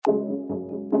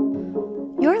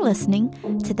You're listening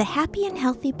to the Happy and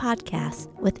Healthy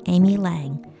Podcast with Amy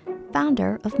Lang,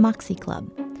 founder of Moxie Club.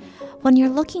 When you're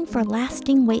looking for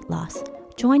lasting weight loss,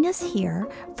 join us here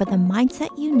for the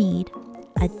mindset you need,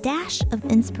 a dash of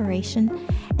inspiration,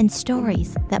 and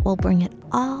stories that will bring it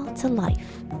all to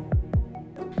life.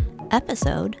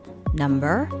 Episode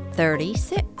number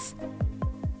 36.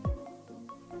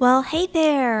 Well, hey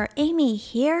there, Amy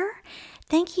here.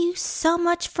 Thank you so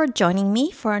much for joining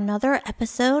me for another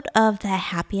episode of the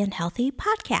Happy and Healthy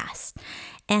Podcast.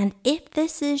 And if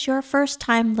this is your first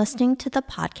time listening to the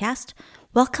podcast,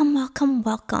 welcome, welcome,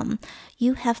 welcome.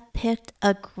 You have picked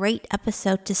a great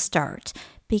episode to start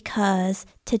because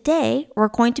today we're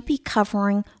going to be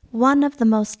covering one of the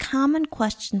most common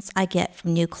questions I get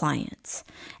from new clients.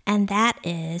 And that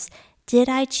is, did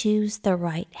I choose the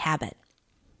right habit?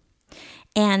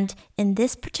 And in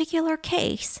this particular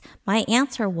case, my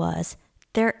answer was,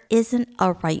 there isn't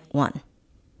a right one.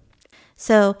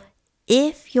 So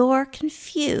if you're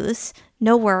confused,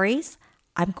 no worries,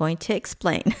 I'm going to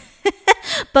explain.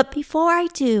 But before I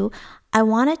do, I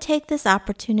want to take this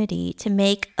opportunity to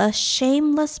make a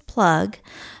shameless plug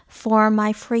for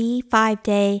my free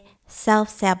 5-day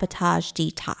self-sabotage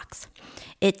detox.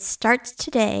 It starts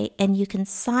today and you can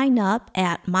sign up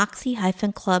at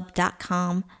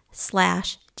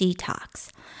moxie-club.com/detox.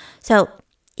 So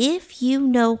if you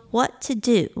know what to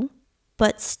do,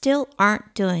 but still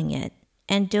aren't doing it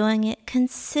and doing it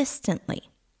consistently,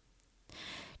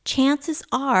 chances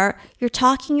are you're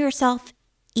talking yourself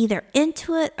either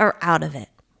into it or out of it,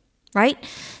 right?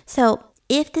 So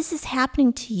if this is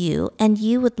happening to you and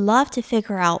you would love to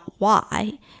figure out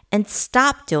why and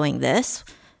stop doing this,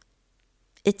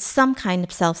 it's some kind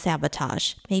of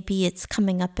self-sabotage. Maybe it's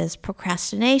coming up as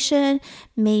procrastination.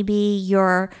 Maybe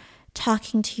you're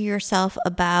talking to yourself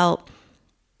about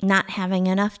not having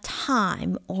enough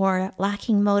time or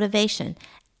lacking motivation.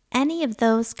 Any of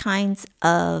those kinds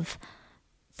of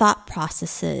thought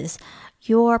processes,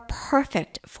 you're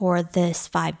perfect for this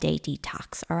 5-day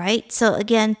detox, all right? So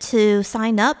again, to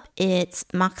sign up, it's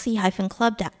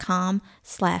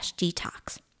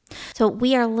moxie-club.com/detox. So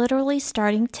we are literally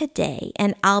starting today,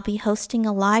 and I'll be hosting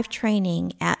a live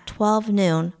training at 12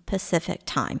 noon Pacific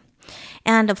time.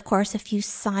 And of course, if you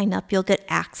sign up, you'll get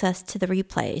access to the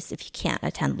replays if you can't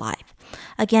attend live.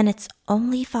 Again, it's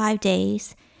only 5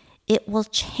 days. It will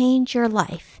change your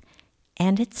life,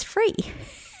 and it's free.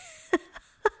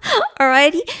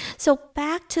 Alrighty, so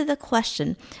back to the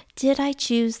question, did I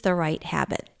choose the right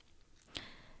habit?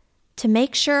 To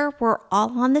make sure we're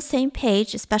all on the same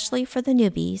page, especially for the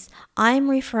newbies,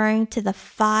 I'm referring to the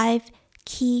 5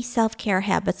 key self-care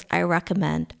habits I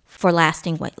recommend for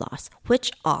lasting weight loss,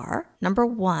 which are, number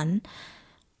 1,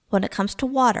 when it comes to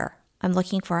water, I'm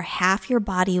looking for half your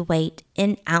body weight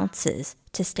in ounces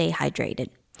to stay hydrated.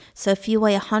 So if you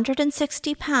weigh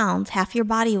 160 pounds, half your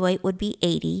body weight would be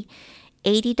 80.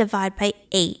 80 divided by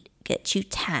 8 gets you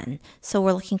 10. So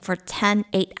we're looking for 10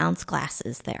 8-ounce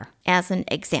glasses there as an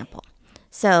example.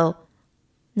 So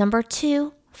number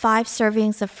 2, 5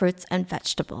 servings of fruits and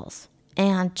vegetables.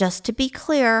 And just to be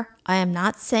clear, I am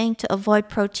not saying to avoid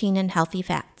protein and healthy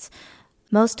fats.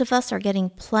 Most of us are getting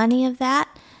plenty of that.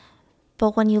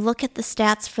 But when you look at the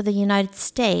stats for the United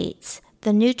States,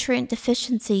 the nutrient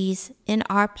deficiencies in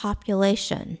our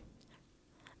population,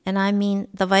 and I mean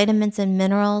the vitamins and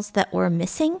minerals that we're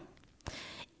missing,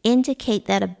 indicate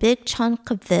that a big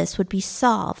chunk of this would be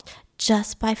solved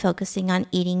just by focusing on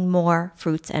eating more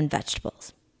fruits and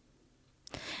vegetables.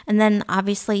 And then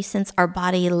obviously, since our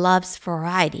body loves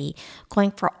variety,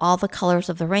 going for all the colors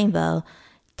of the rainbow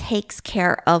takes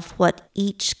care of what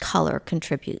each color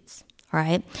contributes, all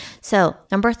right? So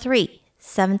number 3,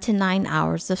 7 to 9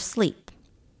 hours of sleep.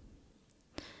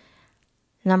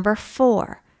 Number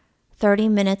 4, 30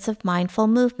 minutes of mindful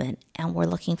movement, and we're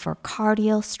looking for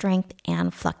cardio, strength,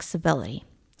 and flexibility.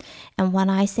 And when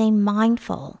I say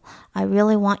mindful, I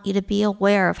really want you to be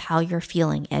aware of how you're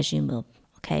feeling as you move,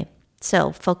 okay?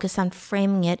 So focus on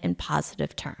framing it in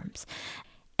positive terms.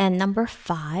 And number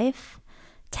 5,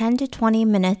 10 to 20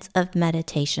 minutes of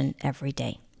meditation every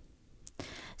day.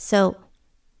 So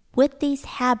with these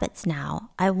habits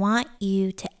now, I want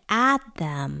you to add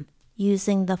them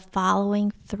using the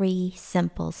following 3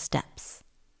 simple steps.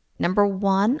 Number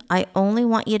 1, I only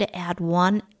want you to add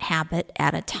 1 habit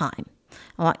at a time.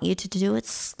 I want you to do it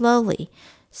slowly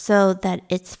so that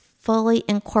it's fully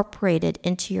incorporated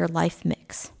into your life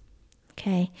mix.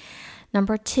 Okay.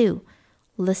 Number 2,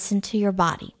 listen to your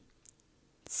body.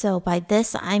 So by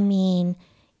this, I mean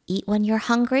eat when you're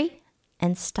hungry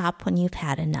and stop when you've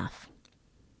had enough.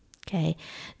 Okay.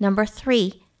 Number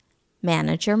 3,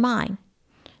 manage your mind.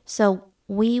 So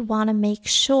we want to make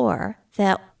sure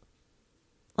that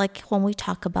like when we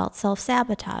talk about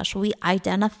self-sabotage, we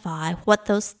identify what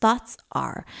those thoughts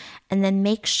are and then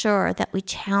make sure that we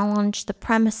challenge the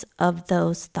premise of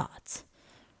those thoughts,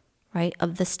 right,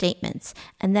 of the statements,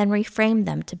 and then reframe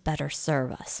them to better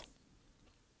serve us.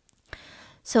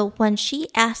 So when she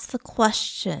asked the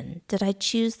question, did I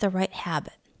choose the right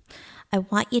habit? I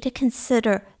want you to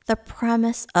consider the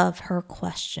premise of her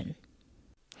question.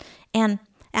 And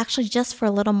actually, just for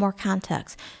a little more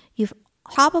context, you've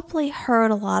probably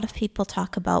heard a lot of people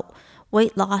talk about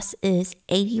weight loss is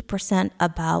 80%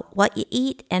 about what you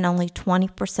eat and only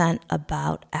 20%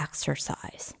 about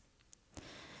exercise.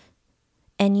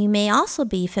 And you may also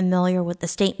be familiar with the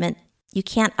statement, you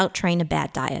can't outtrain a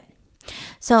bad diet.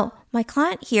 So my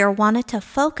client here wanted to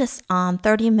focus on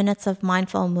 30 minutes of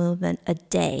mindful movement a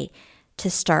day to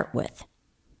start with.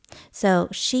 So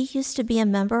she used to be a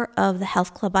member of the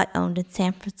health club I owned in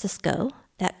San Francisco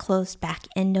that closed back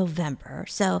in November.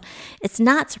 So it's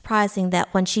not surprising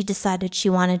that when she decided she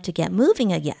wanted to get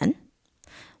moving again,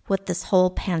 with this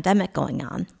whole pandemic going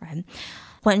on, right?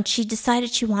 When she decided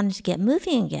she wanted to get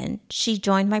moving again, she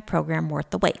joined my program,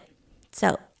 Worth the Wait.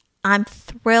 So I'm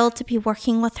thrilled to be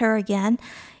working with her again,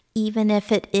 even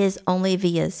if it is only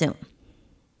via Zoom.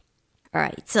 All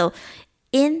right, so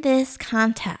in this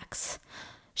context,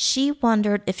 she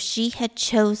wondered if she had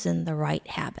chosen the right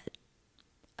habit.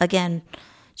 Again,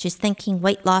 she's thinking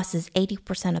weight loss is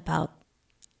 80% about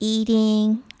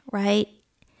eating, right?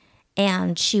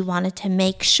 And she wanted to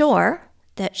make sure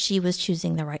that she was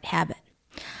choosing the right habit.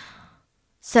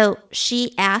 So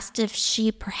she asked if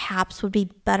she perhaps would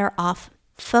be better off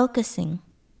focusing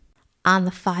on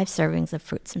the 5 servings of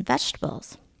fruits and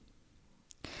vegetables.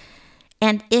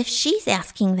 And if she's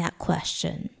asking that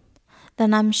question,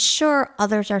 then I'm sure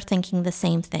others are thinking the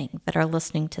same thing that are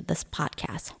listening to this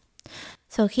podcast.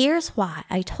 So here's why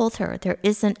I told her there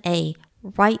isn't a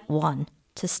right one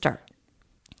to start.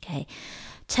 Okay.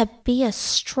 To be a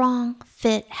strong,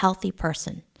 fit, healthy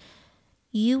person,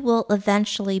 you will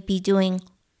eventually be doing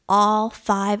all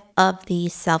 5 of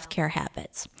these self-care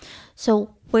habits.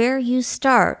 So where you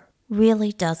start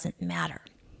really doesn't matter.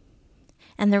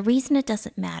 And the reason it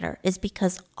doesn't matter is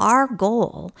because our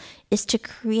goal is to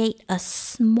create a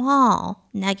small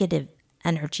negative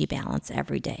energy balance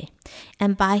every day.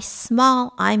 And by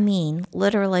small, I mean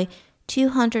literally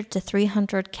 200 to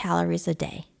 300 calories a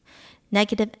day.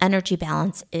 Negative energy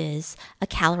balance is a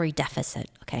calorie deficit,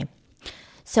 okay?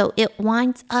 So it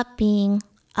winds up being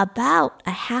about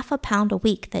a half a pound a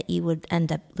week that you would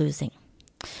end up losing.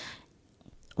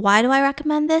 Why do I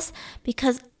recommend this?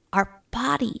 Because our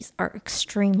bodies are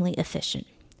extremely efficient.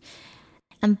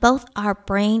 And both our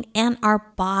brain and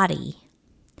our body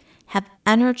have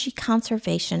energy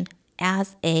conservation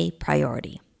as a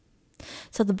priority.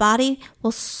 So the body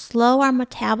will slow our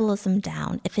metabolism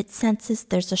down if it senses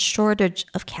there's a shortage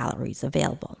of calories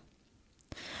available.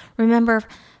 Remember,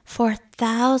 for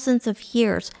thousands of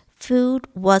years, food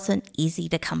wasn't easy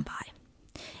to come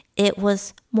by. It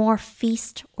was more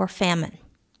feast or famine.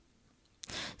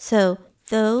 So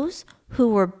those who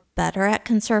were better at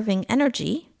conserving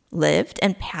energy lived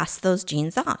and passed those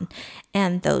genes on.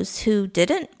 And those who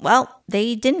didn't, well,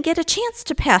 they didn't get a chance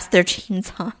to pass their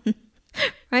genes on,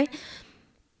 right?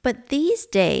 But these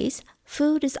days,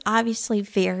 food is obviously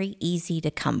very easy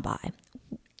to come by.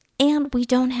 And we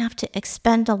don't have to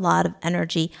expend a lot of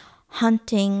energy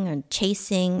hunting and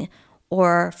chasing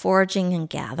or foraging and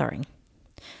gathering.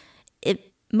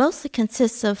 It mostly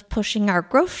consists of pushing our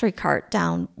grocery cart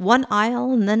down one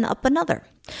aisle and then up another.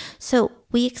 So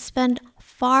we expend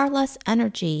far less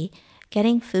energy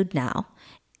getting food now.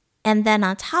 And then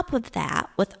on top of that,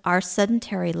 with our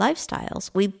sedentary lifestyles,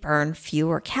 we burn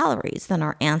fewer calories than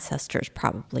our ancestors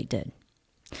probably did.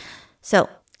 So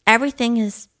everything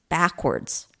is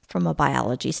backwards from a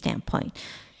biology standpoint.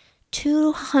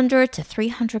 200 to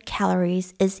 300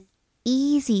 calories is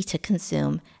easy to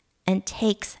consume and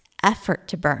takes effort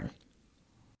to burn.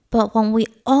 But when we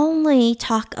only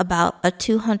talk about a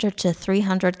 200 to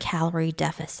 300 calorie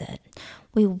deficit,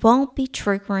 we won't be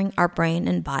triggering our brain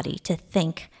and body to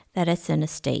think that it's in a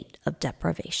state of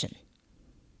deprivation.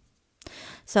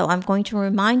 So I'm going to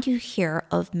remind you here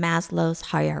of Maslow's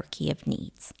hierarchy of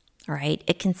needs. All right,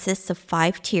 it consists of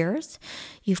 5 tiers.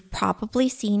 You've probably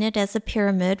seen it as a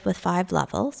pyramid with 5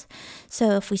 levels.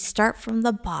 So if we start from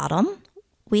the bottom,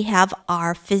 we have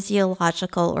our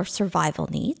physiological or survival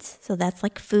needs. So that's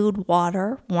like food,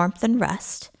 water, warmth, and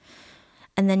rest.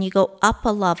 And then you go up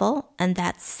a level, and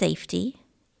that's safety.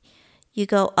 You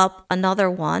go up another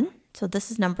one. So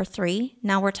this is number 3.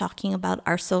 Now we're talking about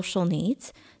our social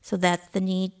needs. So that's the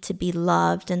need to be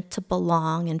loved and to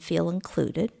belong and feel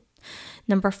included.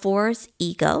 Number 4 is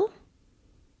ego.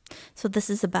 So this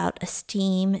is about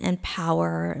esteem and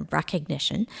power and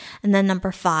recognition. And then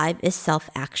number 5 is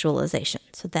self-actualization.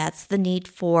 So that's the need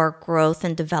for growth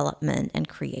and development and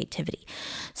creativity.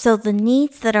 So the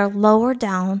needs that are lower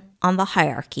down on the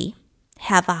hierarchy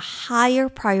have a higher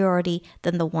priority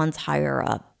than the ones higher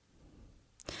up.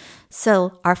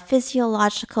 So our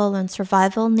physiological and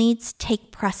survival needs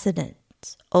take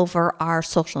precedence over our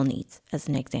social needs, as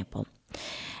an example.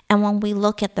 And when we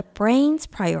look at the brain's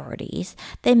priorities,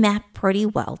 they map pretty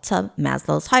well to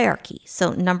Maslow's hierarchy.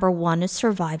 So number 1 is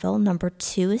survival. Number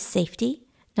 2 is safety.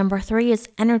 Number 3 is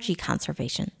energy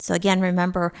conservation. So again,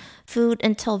 remember, food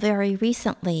until very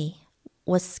recently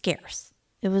was scarce.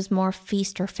 It was more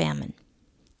feast or famine.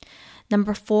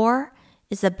 Number 4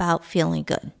 is about feeling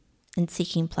good and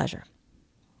seeking pleasure.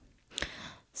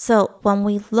 So when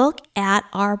we look at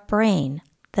our brain,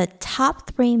 the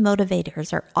top 3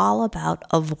 motivators are all about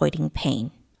avoiding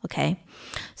pain, okay?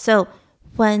 So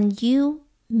when you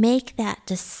make that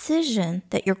decision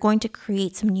that you're going to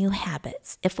create some new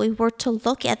habits, if we were to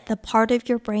look at the part of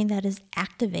your brain that is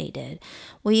activated,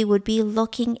 we would be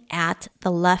looking at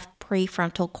the left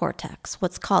prefrontal cortex,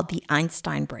 what's called the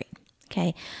Einstein brain,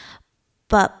 okay?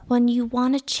 But when you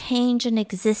want to change an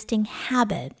existing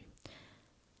habit,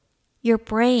 your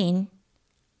brain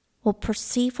will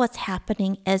perceive what's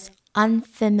happening as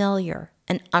unfamiliar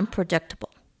and unpredictable,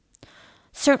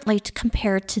 certainly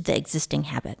compared to the existing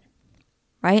habit,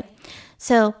 right?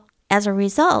 So as a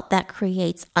result, that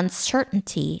creates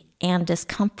uncertainty and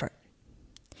discomfort,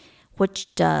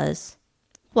 which does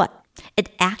what?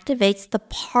 It activates the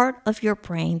part of your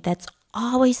brain that's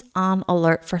always on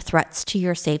alert for threats to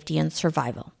your safety and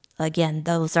survival. Again,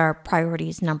 those are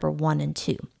priorities number 1 and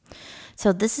 2.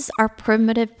 So this is our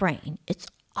primitive brain. It's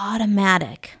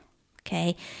automatic,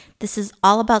 okay? This is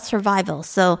all about survival.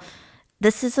 So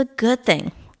this is a good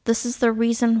thing. This is the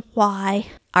reason why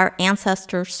our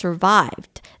ancestors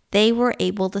survived. They were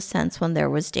able to sense when there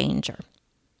was danger,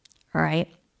 all right?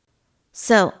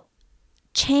 So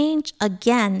change,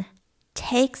 again,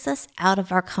 takes us out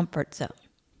of our comfort zone.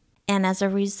 And as a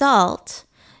result,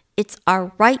 it's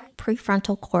our right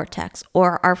prefrontal cortex,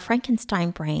 or our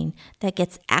Frankenstein brain, that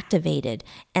gets activated,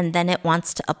 and then it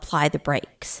wants to apply the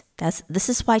brakes. This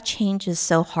is why change is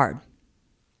so hard.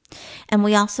 And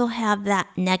we also have that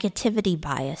negativity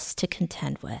bias to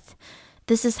contend with.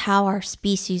 This is how our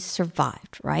species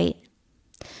survived, right?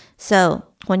 So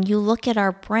when you look at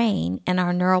our brain and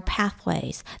our neural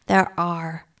pathways, there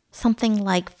are something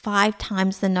like 5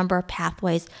 times the number of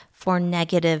pathways for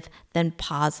negative than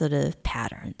positive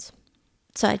patterns.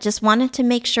 So I just wanted to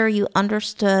make sure you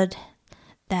understood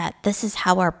that this is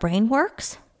how our brain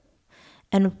works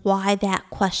and why that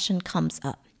question comes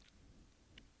up.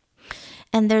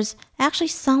 And there's actually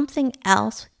something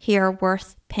else here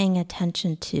worth paying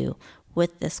attention to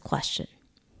with this question.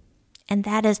 And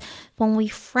that is when we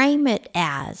frame it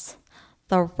as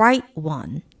the right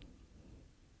one,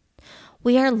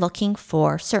 we are looking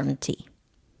for certainty.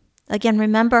 Again,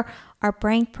 remember, our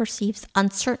brain perceives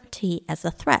uncertainty as a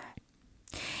threat.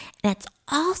 And it's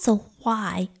also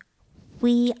why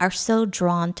we are so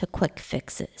drawn to quick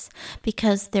fixes,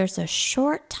 because there's a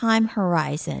short time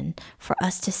horizon for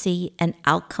us to see an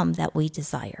outcome that we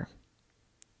desire.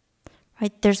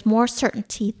 Right? There's more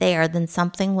certainty there than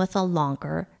something with a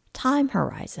longer time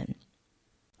horizon.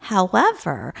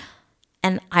 However,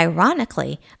 and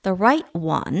ironically, the right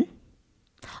one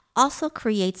also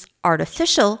creates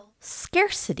artificial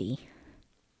scarcity.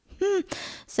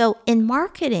 So in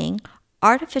marketing,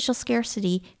 artificial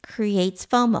scarcity creates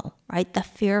FOMO, right? The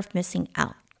fear of missing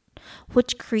out,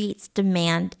 which creates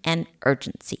demand and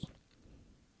urgency.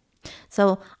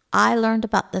 So I learned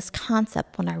about this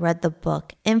concept when I read the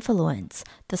book Influence,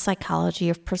 The Psychology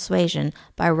of Persuasion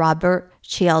by Robert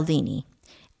Cialdini.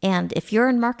 And if you're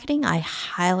in marketing, I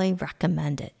highly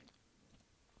recommend it.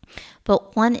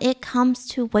 But when it comes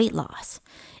to weight loss,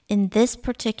 in this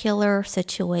particular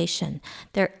situation,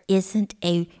 there isn't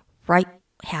a right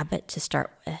habit to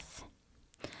start with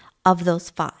of those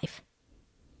 5.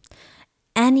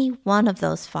 Any one of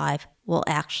those 5 will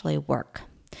actually work.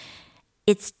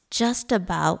 It's just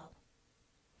about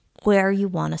where you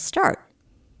want to start.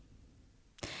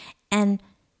 And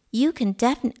you can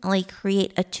definitely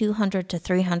create a 200 to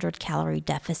 300 calorie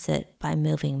deficit by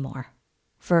moving more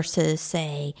versus,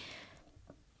 say,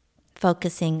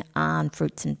 focusing on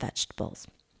fruits and vegetables,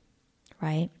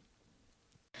 right?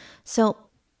 So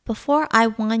before I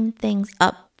wind things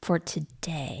up for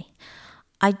today,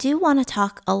 I do want to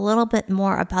talk a little bit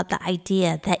more about the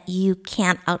idea that you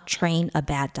can't outtrain a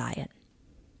bad diet.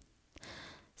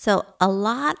 So a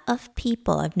lot of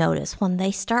people I've noticed when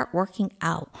they start working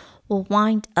out will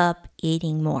wind up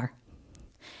eating more.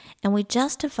 And we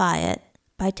justify it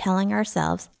by telling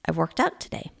ourselves, I worked out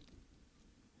today.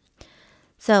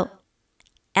 So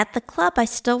at the club, I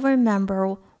still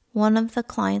remember one of the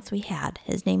clients we had.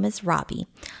 His name is Robbie.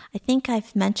 I think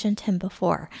I've mentioned him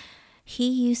before. He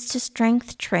used to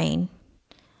strength train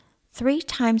 3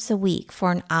 times a week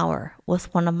for an hour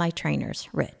with one of my trainers,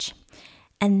 Rich.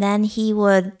 And then he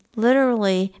would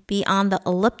literally be on the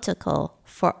elliptical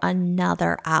for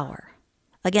another hour.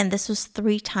 Again, this was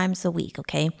 3 times a week,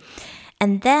 okay?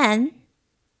 And then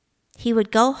he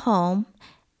would go home,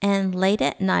 and late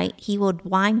at night, he would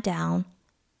wind down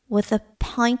with a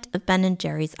pint of Ben &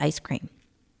 Jerry's ice cream.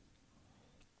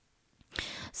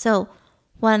 So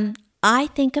when I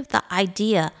think of the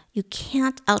idea, you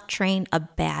can't outtrain a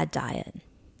bad diet,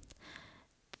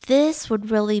 this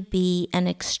would really be an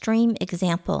extreme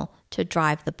example to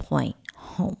drive the point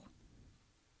home.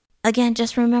 Again,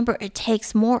 just remember, it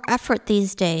takes more effort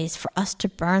these days for us to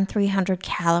burn 300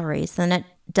 calories than it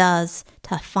does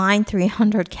to find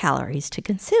 300 calories to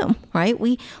consume, right?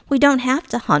 We don't have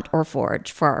to hunt or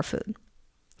forage for our food.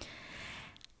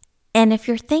 And if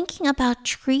you're thinking about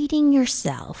treating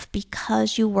yourself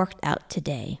because you worked out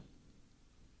today,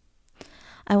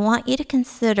 I want you to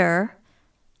consider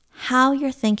how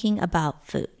you're thinking about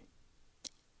food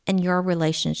and your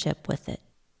relationship with it.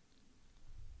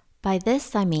 By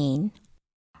this, I mean,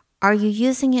 are you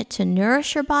using it to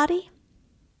nourish your body?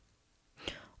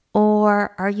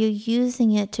 Or are you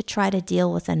using it to try to deal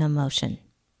with an emotion?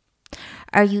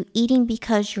 Are you eating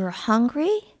because you're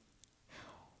hungry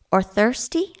or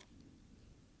thirsty?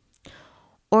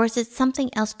 Or is it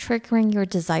something else triggering your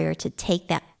desire to take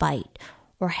that bite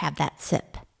or have that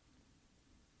sip?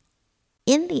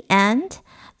 In the end,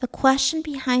 the question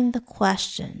behind the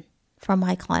question from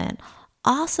my client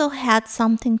also had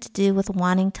something to do with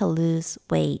wanting to lose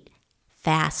weight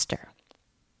faster.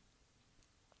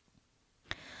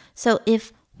 So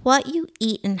if what you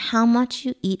eat and how much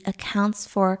you eat accounts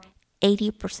for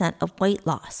 80% of weight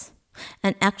loss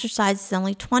and exercise is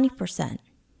only 20%,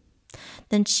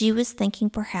 then she was thinking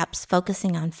perhaps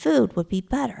focusing on food would be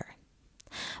better.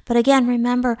 But again,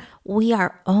 remember, we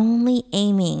are only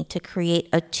aiming to create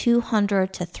a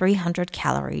 200 to 300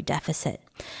 calorie deficit.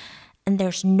 And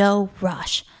there's no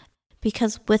rush,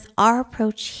 because with our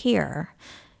approach here,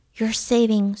 you're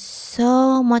saving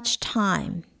so much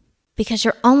time because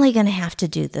you're only going to have to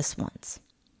do this once.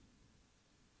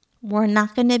 We're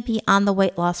not going to be on the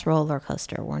weight loss roller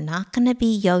coaster. We're not going to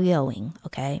be yo-yoing,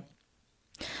 okay?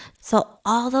 So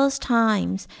all those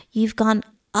times you've gone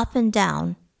up and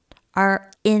down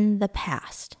are in the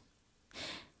past.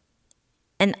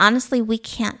 And honestly, we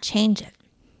can't change it.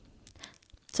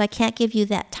 So I can't give you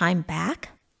that time back,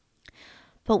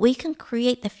 but we can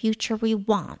create the future we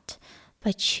want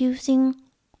by choosing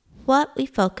what we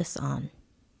focus on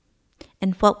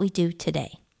and what we do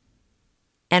today.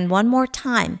 And one more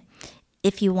time,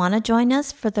 if you want to join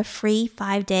us for the free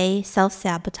 5-day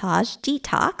self-sabotage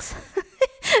detox,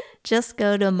 just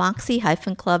go to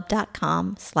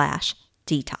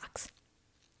moxie-club.com/detox.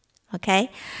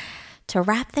 Okay? To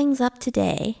wrap things up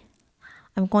today,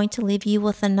 I'm going to leave you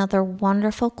with another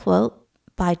wonderful quote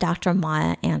by Dr.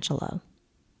 Maya Angelou.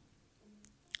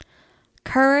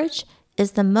 Courage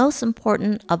is the most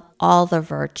important of all the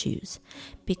virtues,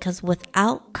 because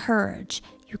without courage,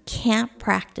 you can't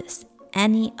practice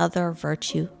any other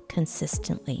virtue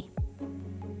consistently.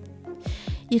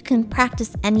 You can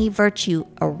practice any virtue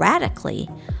erratically,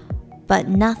 but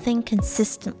nothing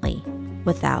consistently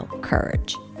without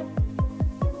courage.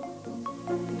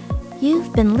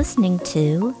 You've been listening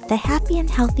to the Happy and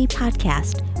Healthy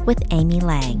Podcast with Amy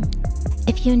Lang.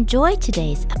 If you enjoyed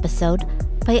today's episode,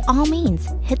 by all means,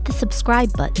 hit the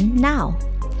subscribe button now.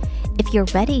 If you're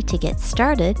ready to get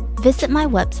started, visit my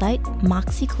website,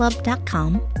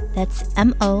 moxieclub.com. That's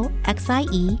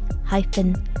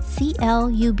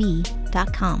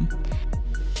moxie-club.com.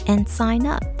 And sign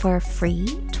up for a free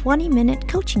 20-minute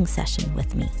coaching session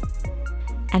with me.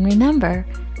 And remember,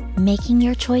 making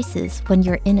your choices when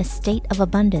you're in a state of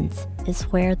abundance is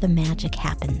where the magic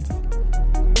happens.